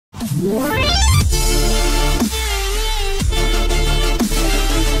Welcome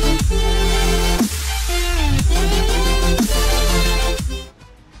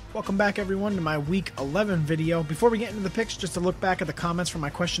back everyone to my week 11 video. Before we get into the picks, just to look back at the comments from my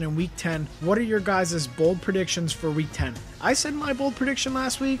question in week 10, what are your guys' bold predictions for week 10? I said my bold prediction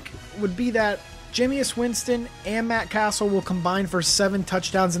last week would be that Jameis Winston and Matt Castle will combine for 7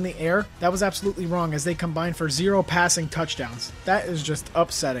 touchdowns in the air. That was absolutely wrong, as they combined for 0 passing touchdowns. That is just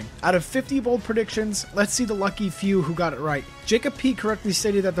upsetting. Out of 50 bold predictions, let's see the lucky few who got it right. Jacob P correctly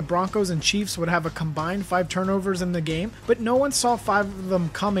stated that the Broncos and Chiefs would have a combined 5 turnovers in the game, but no one saw 5 of them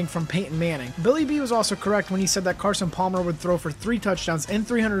coming from Peyton Manning. Billy B was also correct when he said that Carson Palmer would throw for 3 touchdowns and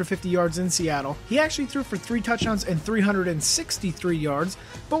 350 yards in Seattle. He actually threw for 3 touchdowns and 363 yards,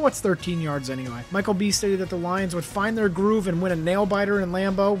 but what's 13 yards anyway? Michael B stated that the Lions would find their groove and win a nail-biter in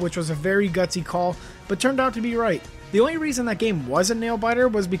Lambeau, which was a very gutsy call, but turned out to be right. The only reason that game was a nail-biter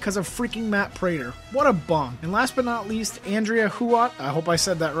was because of freaking Matt Prater. What a bum. And last but not least, Andrea Huot, I hope I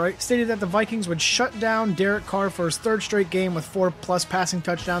said that right, stated that the Vikings would shut down Derek Carr for his 3rd straight game with 4+ passing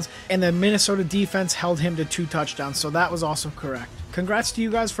touchdowns, and the Minnesota defense held him to 2 touchdowns, so that was also correct. Congrats to you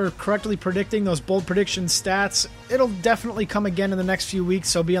guys for correctly predicting those bold prediction stats. It'll definitely come again in the next few weeks,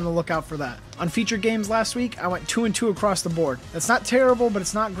 so be on the lookout for that. On featured games last week, I went 2-2 across the board. That's not terrible, but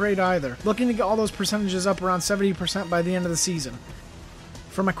it's not great either. Looking to get all those percentages up around 70% by the end of the season.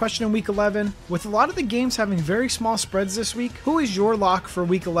 For my question in week 11, with a lot of the games having very small spreads this week, who is your lock for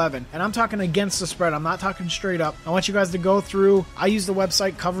week 11? And I'm talking against the spread, I'm not talking straight up. I want you guys to go through, I use the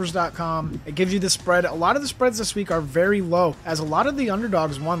website covers.com, it gives you the spread. A lot of the spreads this week are very low, as a lot of the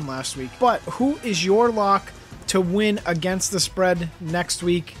underdogs won last week. But who is your lock to win against the spread next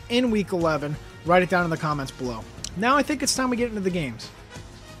week in week 11? Write it down in the comments below. Now I think it's time we get into the games.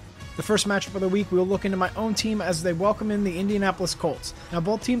 The first matchup of the week, we will look into my own team as they welcome in the Indianapolis Colts. Now,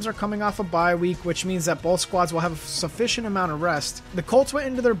 both teams are coming off a bye week, which means that both squads will have a sufficient amount of rest. The Colts went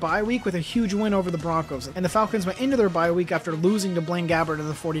into their bye week with a huge win over the Broncos, and the Falcons went into their bye week after losing to Blaine Gabbert to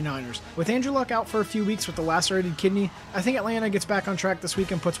the 49ers. With Andrew Luck out for a few weeks with the lacerated kidney, I think Atlanta gets back on track this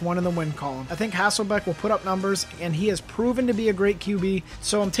week and puts 1 in the win column. I think Hasselbeck will put up numbers, and he has proven to be a great QB,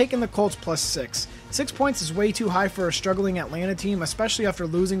 so I'm taking the Colts plus 6. 6 points is way too high for a struggling Atlanta team, especially after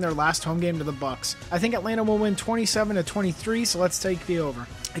losing their last home game to the Bucs. I think Atlanta will win 27-23, so let's take the over.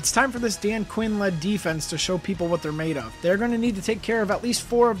 It's time for this Dan Quinn-led defense to show people what they're made of. They're going to need to take care of at least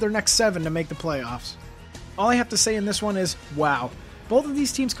 4 of their next 7 to make the playoffs. All I have to say in this one is, wow. Both of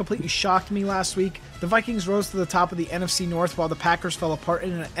these teams completely shocked me last week. The Vikings rose to the top of the NFC North while the Packers fell apart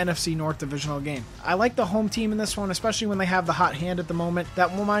in an NFC North divisional game. I like the home team in this one, especially when they have the hot hand at the moment. That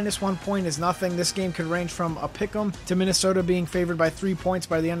 -1 point is nothing. This game could range from a pick'em to Minnesota being favored by 3 points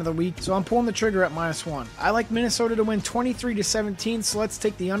by the end of the week, so I'm pulling the trigger at -1. I like Minnesota to win 23-17, so let's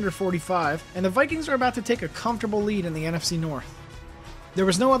take the under 45. And the Vikings are about to take a comfortable lead in the NFC North. There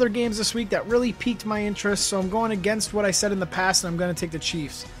was no other games this week that really piqued my interest, so I'm going against what I said in the past, and I'm going to take the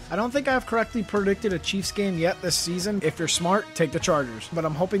Chiefs. I don't think I've correctly predicted a Chiefs game yet this season. If you're smart, take the Chargers. But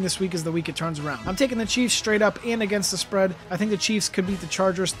I'm hoping this week is the week it turns around. I'm taking the Chiefs straight up and against the spread. I think the Chiefs could beat the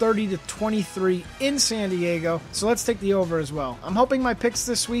Chargers 30-23 in San Diego, so let's take the over as well. I'm hoping my picks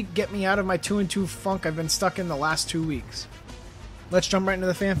this week get me out of my 2-2 funk I've been stuck in the last 2 weeks. Let's jump right into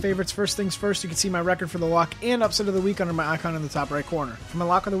the fan favorites. First things first, you can see my record for the lock and upset of the week under my icon in the top right corner. For my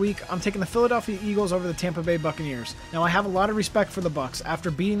lock of the week, I'm taking the Philadelphia Eagles over the Tampa Bay Buccaneers. Now, I have a lot of respect for the Bucs after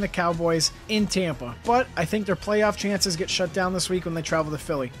beating the Cowboys in Tampa, but I think their playoff chances get shut down this week when they travel to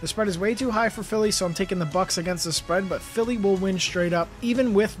Philly. The spread is way too high for Philly, so I'm taking the Bucs against the spread, but Philly will win straight up,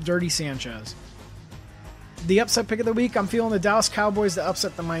 even with Dirty Sanchez. The upset pick of the week, I'm feeling the Dallas Cowboys to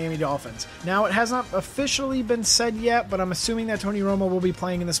upset the Miami Dolphins. Now, it has not officially been said yet, but I'm assuming that Tony Romo will be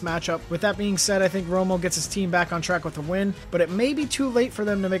playing in this matchup. With that being said, I think Romo gets his team back on track with a win, but it may be too late for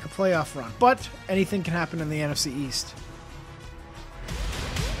them to make a playoff run. But anything can happen in the NFC East.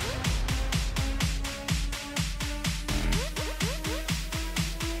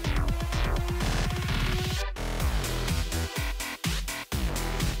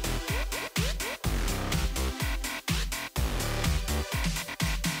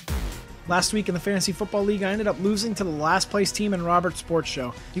 Last week in the Fantasy Football League, I ended up losing to the last place team in Robert's Sports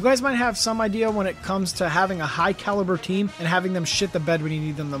Show. You guys might have some idea when it comes to having a high caliber team and having them shit the bed when you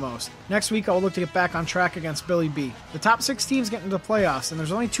need them the most. Next week, I'll look to get back on track against Billy B. The top 6 teams get into the playoffs, and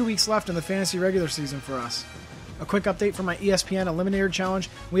there's only 2 weeks left in the fantasy regular season for us. A quick update for my ESPN Eliminator Challenge.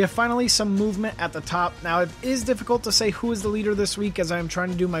 We have finally some movement at the top. Now, it is difficult to say who is the leader this week as I am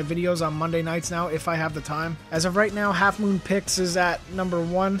trying to do my videos on Monday nights now if I have the time. As of right now, Halfmoon Picks is at number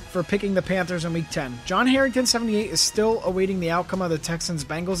 1 for picking the Panthers in Week 10. John Harrington 78 is still awaiting the outcome of the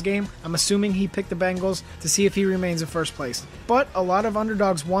Texans-Bengals game. I'm assuming he picked the Bengals to see if he remains in first place. But a lot of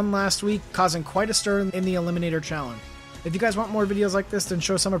underdogs won last week, causing quite a stir in the Eliminator Challenge. If you guys want more videos like this, then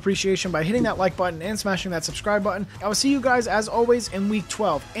show some appreciation by hitting that like button and smashing that subscribe button. I will see you guys, as always, in Week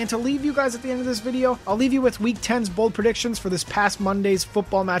 12. And to leave you guys at the end of this video, I'll leave you with Week 10's bold predictions for this past Monday's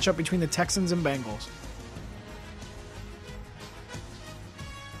football matchup between the Texans and Bengals.